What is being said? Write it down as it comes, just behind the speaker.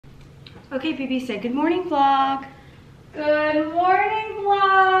Okay, BB, say good morning, vlog. Good morning,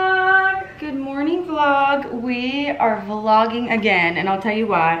 vlog. Good morning, vlog. We are vlogging again, and I'll tell you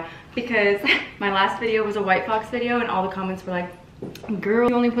why. Because my last video was a White Fox video, and all the comments were like, girl,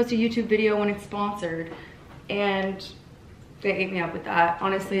 you only post a YouTube video when it's sponsored. And they ate me up with that.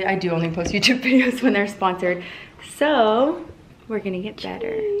 Honestly, I do only post YouTube videos when they're sponsored. So, we're gonna get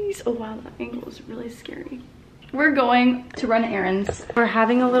better. Jeez. Oh wow, that angle is really scary. We're going to run errands. We're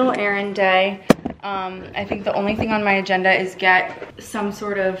having a little errand day. I think the only thing on my agenda is get some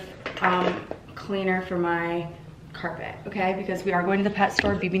sort of cleaner for my carpet, okay? Because we are going to the pet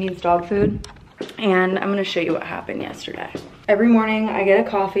store. BB needs dog food. And I'm gonna show you what happened yesterday. Every morning I get a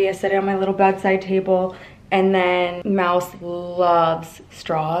coffee, I set it on my little bedside table, and then Mouse loves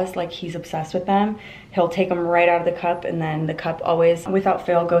straws, like he's obsessed with them. He'll take them right out of the cup, and then the cup always, without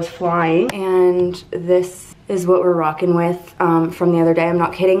fail, goes flying. And this is what we're rocking with from the other day. I'm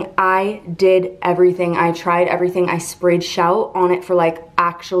not kidding. I did everything. I tried everything. I sprayed Shout on it for like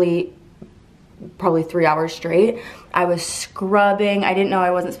actually probably 3 hours straight. I was scrubbing. I didn't know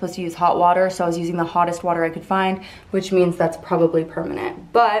I wasn't supposed to use hot water, so I was using the hottest water I could find, which means that's probably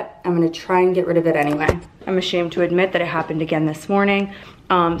permanent. But I'm gonna try and get rid of it anyway. I'm ashamed to admit that it happened again this morning.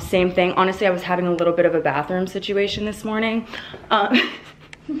 Same thing. Honestly, I was having a little bit of a bathroom situation this morning.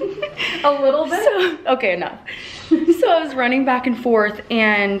 A little bit? So, okay, enough. So I was running back and forth,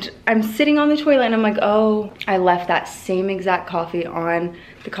 and I'm sitting on the toilet, and I'm like, oh, I left that same exact coffee on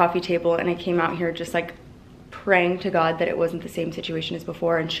the coffee table, and I came out here just like praying to God that it wasn't the same situation as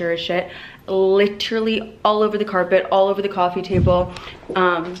before, and sure as shit, literally all over the carpet, all over the coffee table.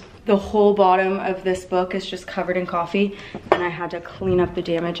 The whole bottom of this book is just covered in coffee, and I had to clean up the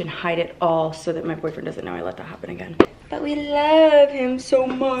damage and hide it all so that my boyfriend doesn't know I let that happen again. But we love him so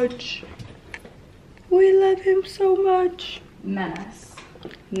much. We love him so much. Menace.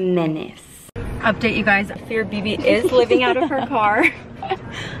 Menace. Update, you guys. I fear BB is living out of her car.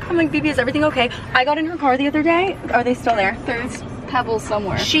 I'm like, BB, is everything okay? I got in her car the other day. Are they still there? There's pebbles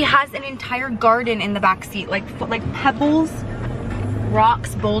somewhere. She has an entire garden in the back seat, like pebbles,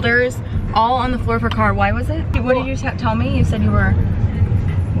 rocks, boulders, all on the floor of her car. Why was it? What did you tell me? You said you were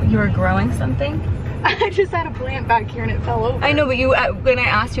growing something? I just had a plant back here and it fell over. I know, but you, when I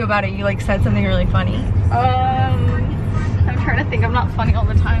asked you about it, you like said something really funny. I'm trying to think. I'm not funny all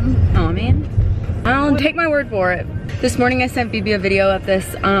the time. Oh man. Well, take my word for it. This morning I sent BB a video of this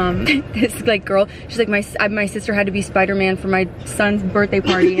this like girl. She's like, my sister had to be Spider-Man for my son's birthday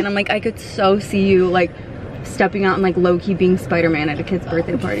party, and I'm like, I could so see you like stepping out and like low-key being Spider-Man at a kid's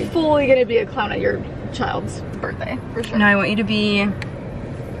birthday party. Fully gonna be a clown at your child's birthday, for sure. No, I want you to be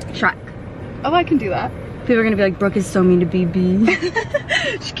Shrek. Oh, I can do that. People are gonna be like, Brooke is so mean to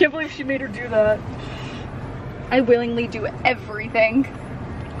BB. She can't believe she made her do that. I willingly do everything.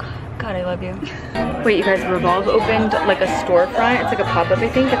 God, I love you. Wait, you guys, Revolve opened like a storefront. It's like a pop-up, I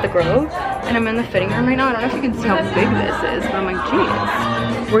think, at the Grove. And I'm in the fitting room right now. I don't know if you can see how big this is, but I'm like,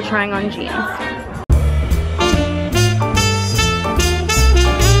 jeans. We're trying on jeans.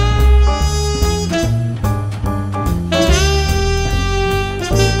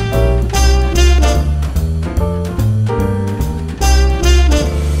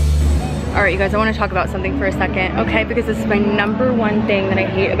 Alright, you guys, I want to talk about something for a second, okay? Because this is my #1 thing that I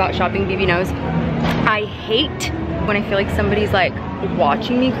hate about shopping. BB knows. I hate when I feel like somebody's like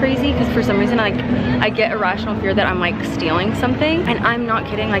watching me crazy, because for some reason I get irrational fear that I'm like stealing something, and I'm not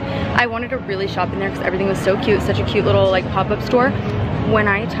kidding. Like, I wanted to really shop in there because everything was so cute, such a cute little like pop-up store. When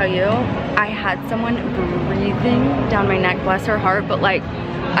I tell you, I had someone breathing down my neck, bless her heart, but like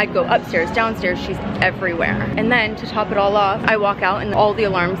I'd go upstairs, downstairs, she's everywhere. And then to top it all off, I walk out and all the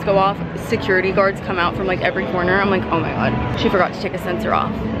alarms go off. Security guards come out from like every corner. I'm like, oh my God, she forgot to take a sensor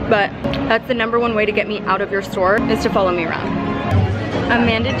off. But that's the #1 way to get me out of your store, is to follow me around.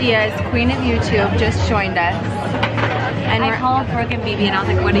 Amanda Diaz, queen of YouTube, just joined us. And I called Brooke and BB and I was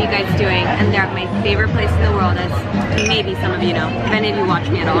like, what are you guys doing? And they're at my favorite place in the world, as maybe some of you know, if any of you watch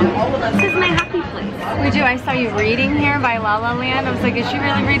me at all. This is my happy place. We do. I saw you reading here by La La Land. I was like, is she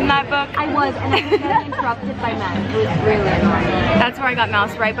really reading that book? I was, and I was getting interrupted by Mouse. It was really annoying. That's where I got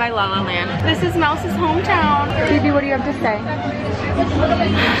Mouse, right by La La Land. This is Mouse's hometown. BB, what do you have to say?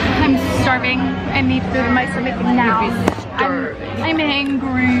 I'm starving. I need food in my stomach now. I'm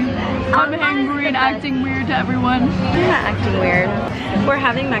angry. I'm angry and acting weird to everyone. I'm not acting weird. We're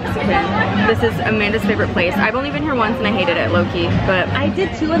having Mexican. This is Amanda's favorite place. I've only been here once and I hated it, low-key, but I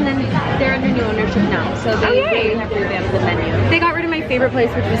did too, and then they're under new ownership now, so they really have revamped the menu. They got rid of my favorite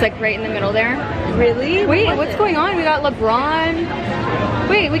place, which was like right in the middle there. Really? Wait, what's going on? We got LeBron.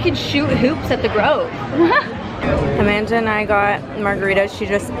 Wait, we can shoot hoops at the Grove. Amanda and I got margaritas. She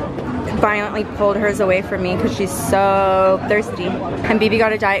just violently pulled hers away from me because she's so thirsty. And Bibi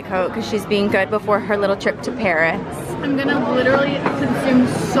got a Diet Coke because she's being good before her little trip to Paris. I'm gonna literally consume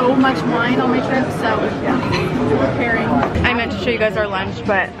so much wine on my trip, so yeah, preparing. I meant to show you guys our lunch,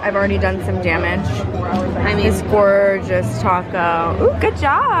 but I've already done some damage. I mean, this gorgeous taco. Ooh, good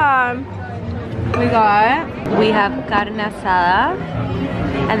job. We have carne asada,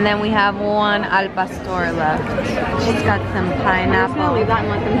 and then we have one al pastor left. She's got some pineapple. I'm just gonna leave that and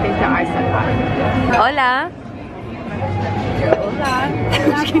let them think that I said that. Hola.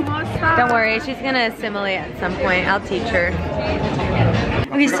 Don't worry, she's gonna assimilate at some point. I'll teach her.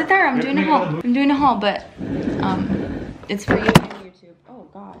 Okay, sit there. I'm doing a haul. But it's for you and YouTube. Oh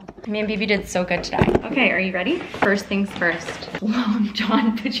God. Me and Bibi did so good today. Okay, are you ready? First things first. Long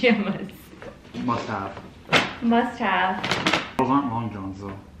John pajamas. Must have. Must have. Those aren't long johns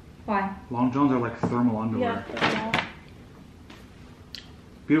though. Why? Long johns are like thermal underwear. Yeah.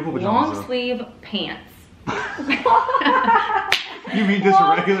 Beautiful pajamas. Long sleeve pants. You mean just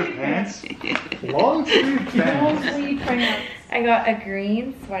regular pants? Long sleeve pants. Long sleeve pants. I got a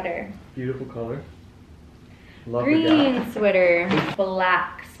green sweater. Beautiful color. Love Green sweater.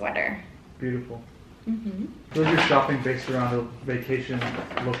 Black sweater. Beautiful. Mm-hmm. So you're shopping based around a vacation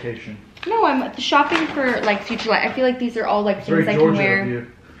location. No, I'm shopping for like future life. I feel like these are all like It's things very I Georgia can wear. of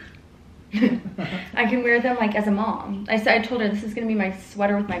you. I can wear them like as a mom. I told her this is gonna be my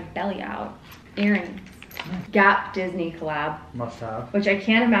sweater with my belly out. Earrings. Gap Disney collab. Must have. Which I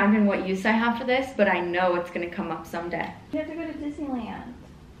can't imagine what use I have for this, but I know it's gonna come up someday. You have to go to Disneyland.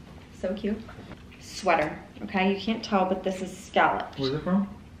 So cute. Sweater. Okay, you can't tell, but this is scalloped. Where's it from?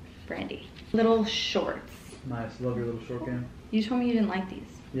 Brandy. Little shorts. Nice. Love your little short game. You told me you didn't like these.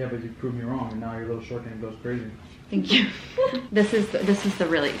 Yeah, but you proved me wrong, and now your little short game goes crazy. Thank you. This is the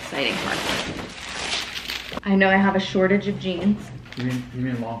really exciting part. I know I have a shortage of jeans. You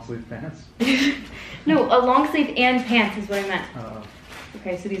mean long sleeve pants? No, a long sleeve and pants is what I meant.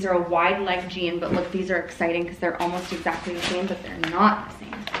 Okay, so these are a wide leg jean, but look, these are exciting because they're almost exactly the same, but they're not the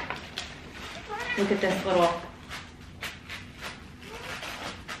same. Look at this little.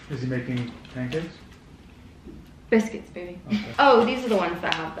 Is he making pancakes? Biscuits, baby. Okay. Oh, these are the ones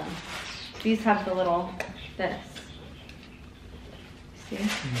that have them. These have the little, this. See?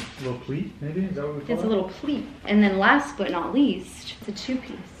 A little pleat, maybe? Is that what we call it? It's a little pleat. And then last but not least, it's a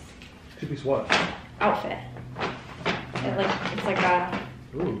two-piece. Two-piece what? Outfit. It's like a,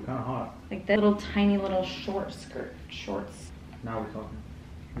 Ooh, kind of hot. like the little tiny little short skirt, shorts. Now we're talking.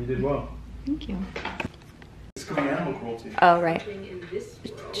 You did well. Thank you. It's going to be animal cruelty. Oh, right.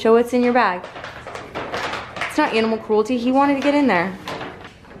 Show what's in your bag. It's not animal cruelty. He wanted to get in there.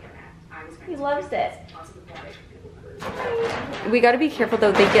 He loves it. We got to be careful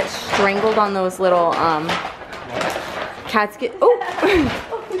though. They get strangled on those little cats get. Oh.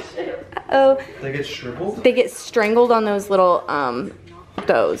 Oh shit. Oh. They get shriveled? They get strangled on those little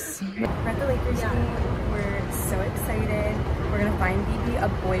those. We're at the Lakers game. We're so excited. We're gonna find Bibi a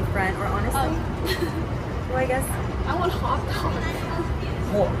boyfriend, or honestly, well, I guess I want hot dogs.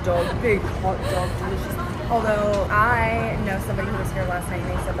 hot dog, big hot dog, delicious. Although I know somebody who was here last night and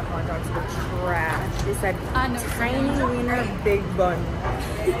they said the hot dogs were trash. They said I know. tiny wiener, big bun.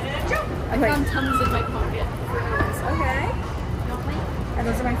 I found tons in my pocket. Okay. And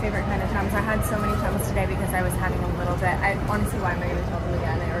those are my favorite kind of Tums. I had so many Tums today because I was having a little bit. I honestly, why am I going to tell them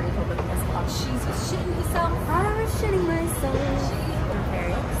again? I already told them this. She's shitting herself. I was shitting myself. I'm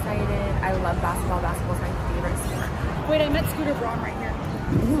very excited. I love basketball. Basketball is my favorite sport. Wait, I met Scooter Braun right here.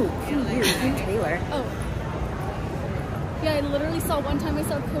 Ooh, who you? Who Taylor? Oh. Yeah, I literally saw one time I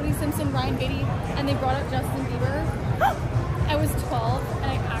saw Cody Simpson, Ryan Beatty, and they brought up Justin Bieber. I was 12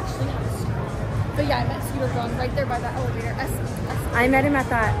 and I actually had a stroke. But yeah, I met Scooter Braun right there by that elevator. I met him at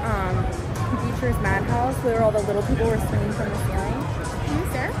that Beacher's Madhouse where all the little people were swinging from the ceiling. He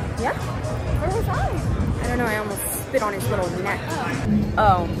was there? Yeah. Where was I? I don't know, I almost spit on his little neck.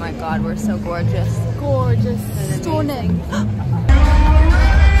 Oh my god, we're so gorgeous. Gorgeous. Stunning.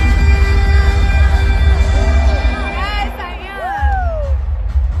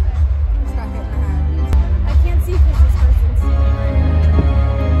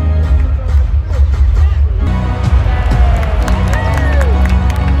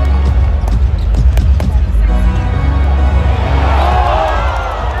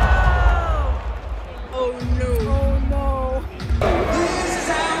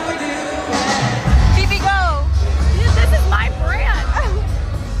 This is my brand.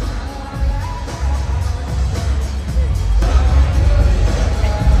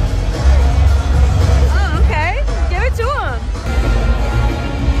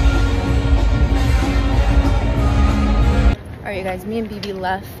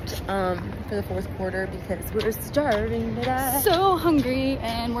 left for the fourth quarter because we're starving to die. So hungry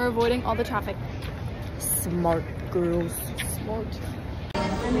and we're avoiding all the traffic. Smart girls. Smart.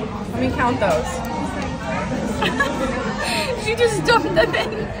 Let me count those. She just dumped them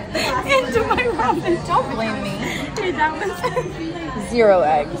into my ramen. Don't blame me. Hey, that was 0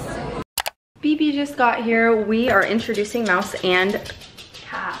 eggs. BB just got here. We are introducing Mouse and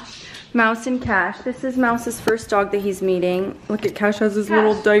Cash. Mouse and Cash. This is Mouse's first dog that he's meeting. Look at Cash has his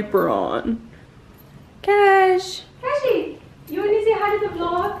little diaper on. Cash. Cashy, you want to say hi to the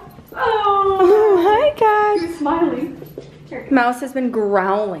vlog? Oh, hi Cash. You're smiling. Mouse has been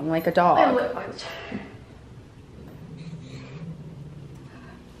growling like a dog.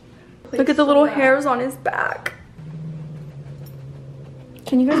 Look at the little hairs on his back.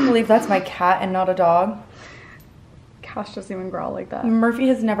 Can you guys believe that's my cat and not a dog? Cash doesn't even growl like that. Murphy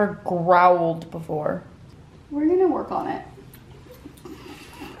has never growled before. We're gonna work on it.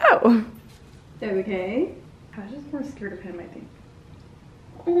 Oh. Okay. Cash is more scared of him, I think.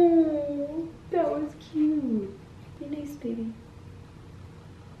 Oh, that was cute. Be nice, baby.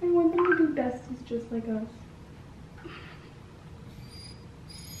 I want them to be besties just like us.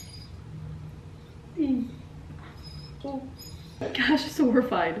 Oh. Cash is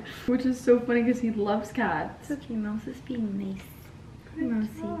horrified, which is so funny because he loves cats. It's okay, Mouse is being nice. Good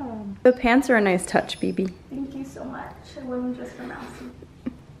job. The pants are a nice touch, BB. Thank you so much. I wore them just for Mousy.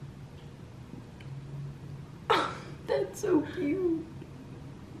 That's so cute.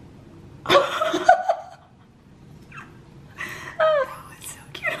 That was so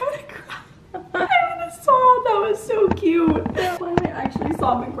cute. I'm gonna cry. I just saw that was so cute. When I actually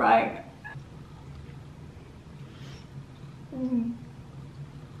saw him crying.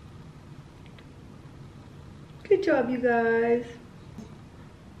 Good job, you guys.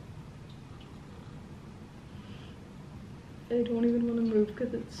 I don't even want to move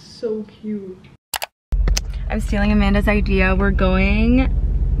because it's so cute. I'm stealing Amanda's idea. We're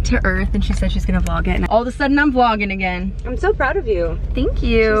going to Earth and she said she's gonna vlog it. And all of a sudden I'm vlogging again. I'm so proud of you. Thank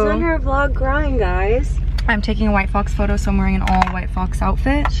you. She's on her vlog grind, guys. I'm taking a White Fox photo, so I'm wearing an all White Fox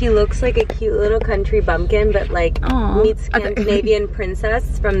outfit. She looks like a cute little country bumpkin, but like Aw. meets Scandinavian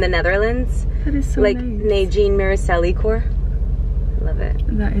princess from the Netherlands. That is so like nice. Nadine Miracelli core. Love it.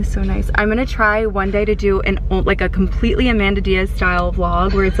 That is so nice. I'm gonna try one day to do like a completely Amanda Diaz style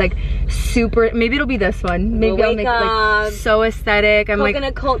vlog where it's like super, maybe it'll be this one. Maybe We'll I'll make it like so aesthetic. I'm like,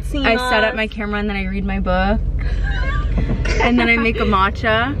 I set up my camera and then I read my book. And then I make a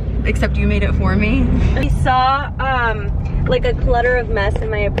matcha, except you made it for me. We saw like a clutter of mess in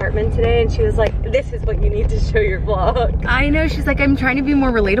my apartment today and she was like, this is what you need to show your vlog. I know, she's like, I'm trying to be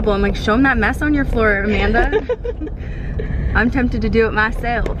more relatable. I'm like, show them that mess on your floor, Amanda. I'm tempted to do it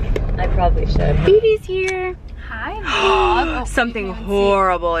myself. I probably should. BB's here. Hi, vlog. Something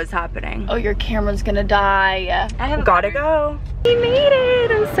horrible is happening. Oh, your camera's gonna die. I have Gotta go. We made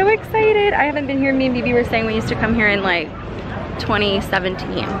it. I'm so excited. I haven't been here. Me and BB were saying we used to come here in like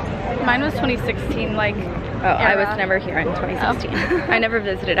 2017. Mine was 2016, like. Oh, I was never here in 2016. I never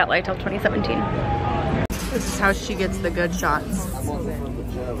visited LA till 2017. This is how she gets the good shots.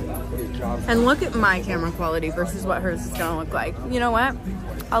 And look at my camera quality versus what hers is gonna look like. You know what?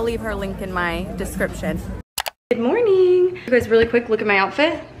 I'll leave her link in my description. Good morning. You guys, really quick, look at my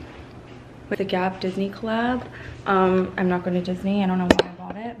outfit. With the Gap Disney collab. I'm not going to Disney. I don't know why I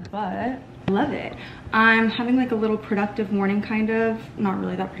bought it, but I love it. I'm having like a little productive morning, kind of. Not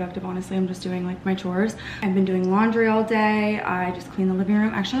really that productive, honestly. I'm just doing like my chores. I've been doing laundry all day. I just cleaned the living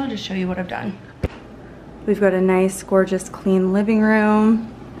room. Actually, I'll just show you what I've done. We've got a nice, gorgeous, clean living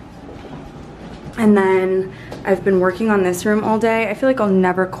room. And then I've been working on this room all day. I feel like I'll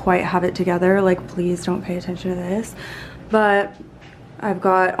never quite have it together. Like, please don't pay attention to this. But I've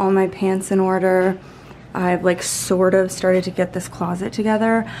got all my pants in order. I've like sort of started to get this closet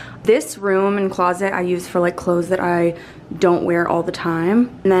together. This room and closet I use for like clothes that I don't wear all the time.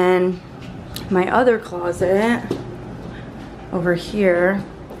 And then my other closet over here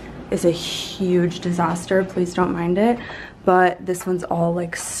is a huge disaster. Please don't mind it. But this one's all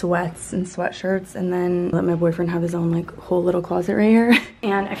like sweats and sweatshirts, and then let my boyfriend have his own like whole little closet right here.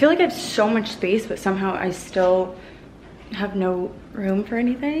 And I feel like I have so much space, but somehow I still have no room for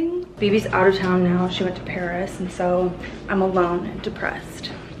anything. Baby's out of town now. She went to Paris, and so I'm alone and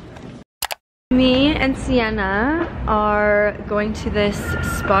depressed. Me and Sienna are going to this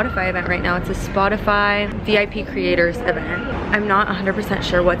Spotify event right now. It's a Spotify VIP creators event. I'm not 100%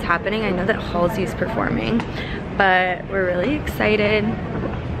 sure what's happening. I know that Halsey's performing, but we're really excited.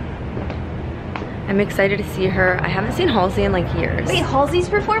 I'm excited to see her. I haven't seen Halsey in like years. Wait, Halsey's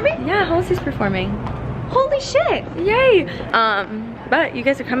performing? Yeah, Halsey's performing. Holy shit! Yay! but you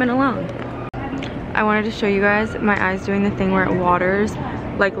guys are coming along. I wanted to show you guys my eyes doing the thing where it waters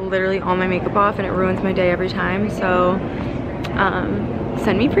like literally all my makeup off and it ruins my day every time. So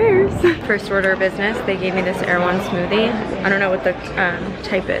send me prayers. First order of business, they gave me this Erewhon smoothie. I don't know what the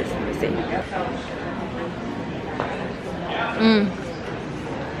type is. Let me see.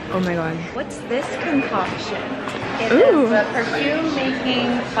 Oh my god. What's this concoction? It Ooh. is a perfume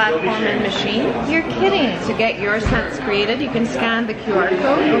making platform and machine. You're kidding. To get your scents created, you can scan the QR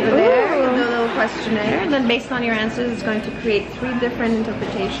code over there, Ooh. the little questionnaire, and then based on your answers, it's going to create 3 different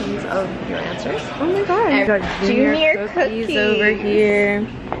interpretations of your answers. Oh my god. I got Junior cookies over here.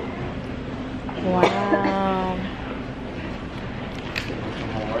 Wow.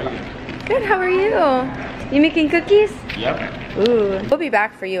 Good, how are you? You making cookies? Yep. Ooh. We'll be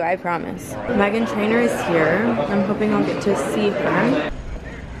back for you, I promise. Megan Trainor is here. I'm hoping I'll get to see her.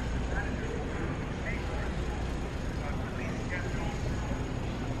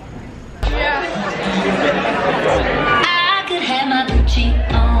 I could have my Gucci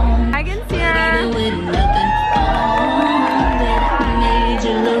on. Megan's here. With nothing on, but I made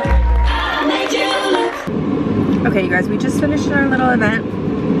you look. Okay, you guys, we just finished our little event.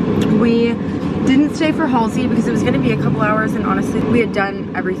 We didn't stay for Halsey because it was going to be a couple hours, and honestly we had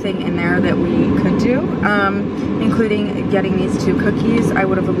done everything in there that we could do, including getting these 2 cookies. I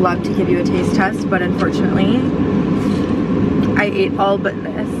would have loved to give you a taste test, but unfortunately I ate all but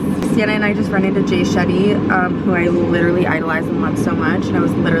this. Sienna and I just ran into Jay Shetty, who I literally idolize and love so much, and I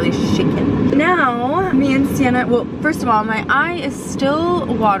was literally shaken. Now, me and Sienna, well, first of all, my eye is still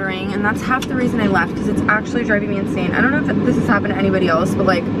watering, and that's half the reason I left, because it's actually driving me insane. I don't know if this has happened to anybody else, but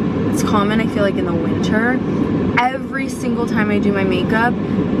like, it's common, I feel like, in the winter. Every single time I do my makeup,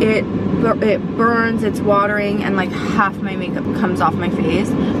 it burns, it's watering, and like half my makeup comes off my face.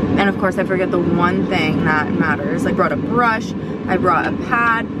 And of course I forget the one thing that matters. I brought a brush, I brought a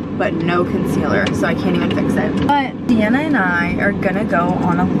pad, but no concealer, so I can't even fix it. But Sienna and I are gonna go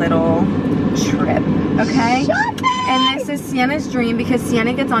on a little trip, okay? And this is Sienna's dream, because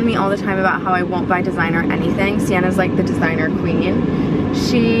Sienna gets on me all the time about how I won't buy designer anything. Sienna's like the designer queen.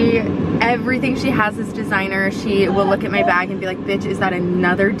 Everything she has is designer. She will look at my bag and be like, bitch, is that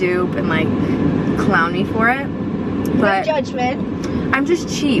another dupe? And like clown me for it. But No judgment. I'm just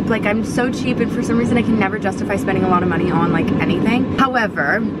cheap. Like, I'm so cheap, and for some reason I can never justify spending a lot of money on like anything.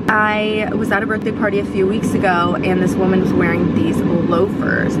 However, I was at a birthday party a few weeks ago, and this woman was wearing these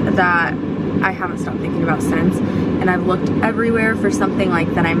loafers that I haven't stopped thinking about since. And I've looked everywhere for something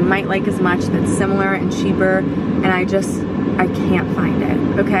like that I might like as much, that's similar and cheaper, and I can't find it,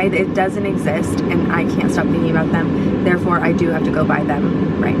 okay? It doesn't exist, and I can't stop thinking about them. Therefore, I do have to go buy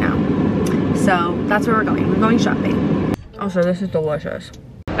them right now. So that's where we're going. We're going shopping. Also, this is delicious.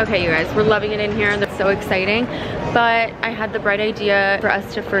 Okay, you guys, we're loving it in here. That's so exciting. But I had the bright idea for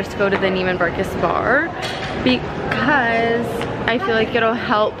us to first go to the Neiman Marcus bar, because I feel like it'll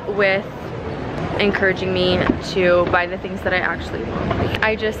help with encouraging me to buy the things that I actually want.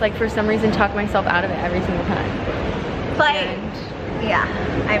 I just, like, for some reason talk myself out of it every single time. But And yeah,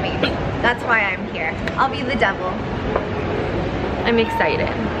 I mean, that's why I'm here. I'll be the devil. I'm excited.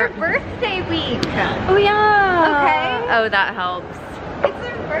 Her birthday week. Oh yeah. Okay. Oh, that helps. It's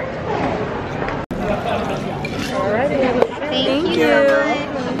her birthday. Alrighty. Thank you so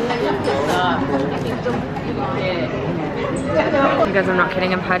You guys, I'm not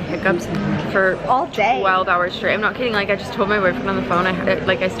kidding. I've had hiccups for all day. 12 hours straight. I'm not kidding. Like, I just told my boyfriend on the phone. I had it.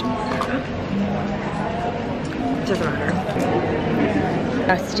 Like, it doesn't matter.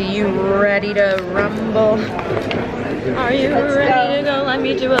 Dusty, you ready to rumble? Are you ready to go? Let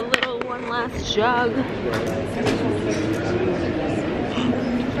me do a little one last jog.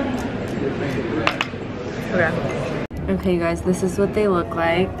 Okay. Okay, you guys, this is what they look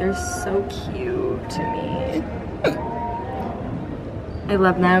like. They're so cute to me. I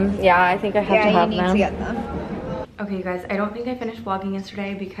love them. Yeah, I think I have to have them. Yeah, you need to get them. Okay, you guys, I don't think I finished vlogging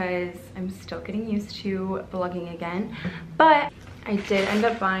yesterday because I'm still getting used to vlogging again. But I did end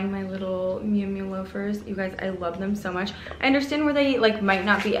up buying my little Miu Miu loafers. You guys, I love them so much. I understand where they like might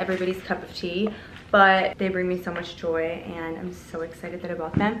not be everybody's cup of tea, but they bring me so much joy, and I'm so excited that I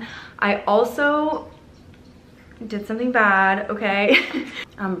bought them. I also did something bad, okay?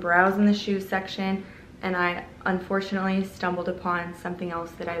 I'm browsing the shoe section, and I unfortunately stumbled upon something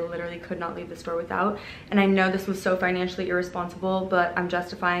else that I literally could not leave the store without. And I know this was so financially irresponsible, but I'm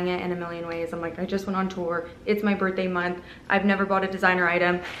justifying it in a million ways. I'm like, I just went on tour. It's my birthday month. I've never bought a designer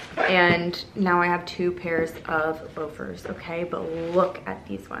item, and now I have 2 pairs of loafers, okay? But look at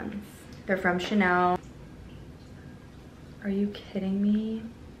these ones. They're from Chanel. Are you kidding me?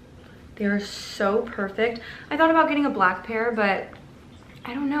 They are so perfect. I thought about getting a black pair, but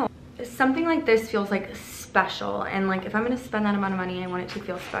I don't know. Something like this feels like special, and like if I'm gonna spend that amount of money, I want it to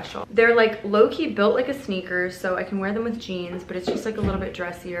feel special. They're like low-key built like a sneaker, so I can wear them with jeans, but it's just like a little bit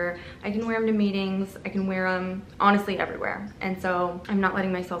dressier. I can wear them to meetings, I can wear them honestly everywhere, and so I'm not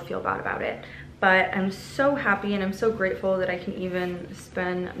letting myself feel bad about it. But I'm so happy and I'm so grateful that I can even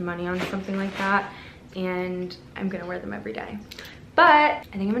spend money on something like that, and I'm gonna wear them every day. But I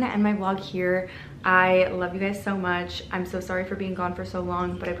think I'm gonna end my vlog here. I love you guys so much. I'm so sorry for being gone for so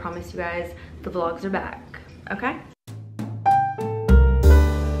long, but I promise you guys the vlogs are back, okay?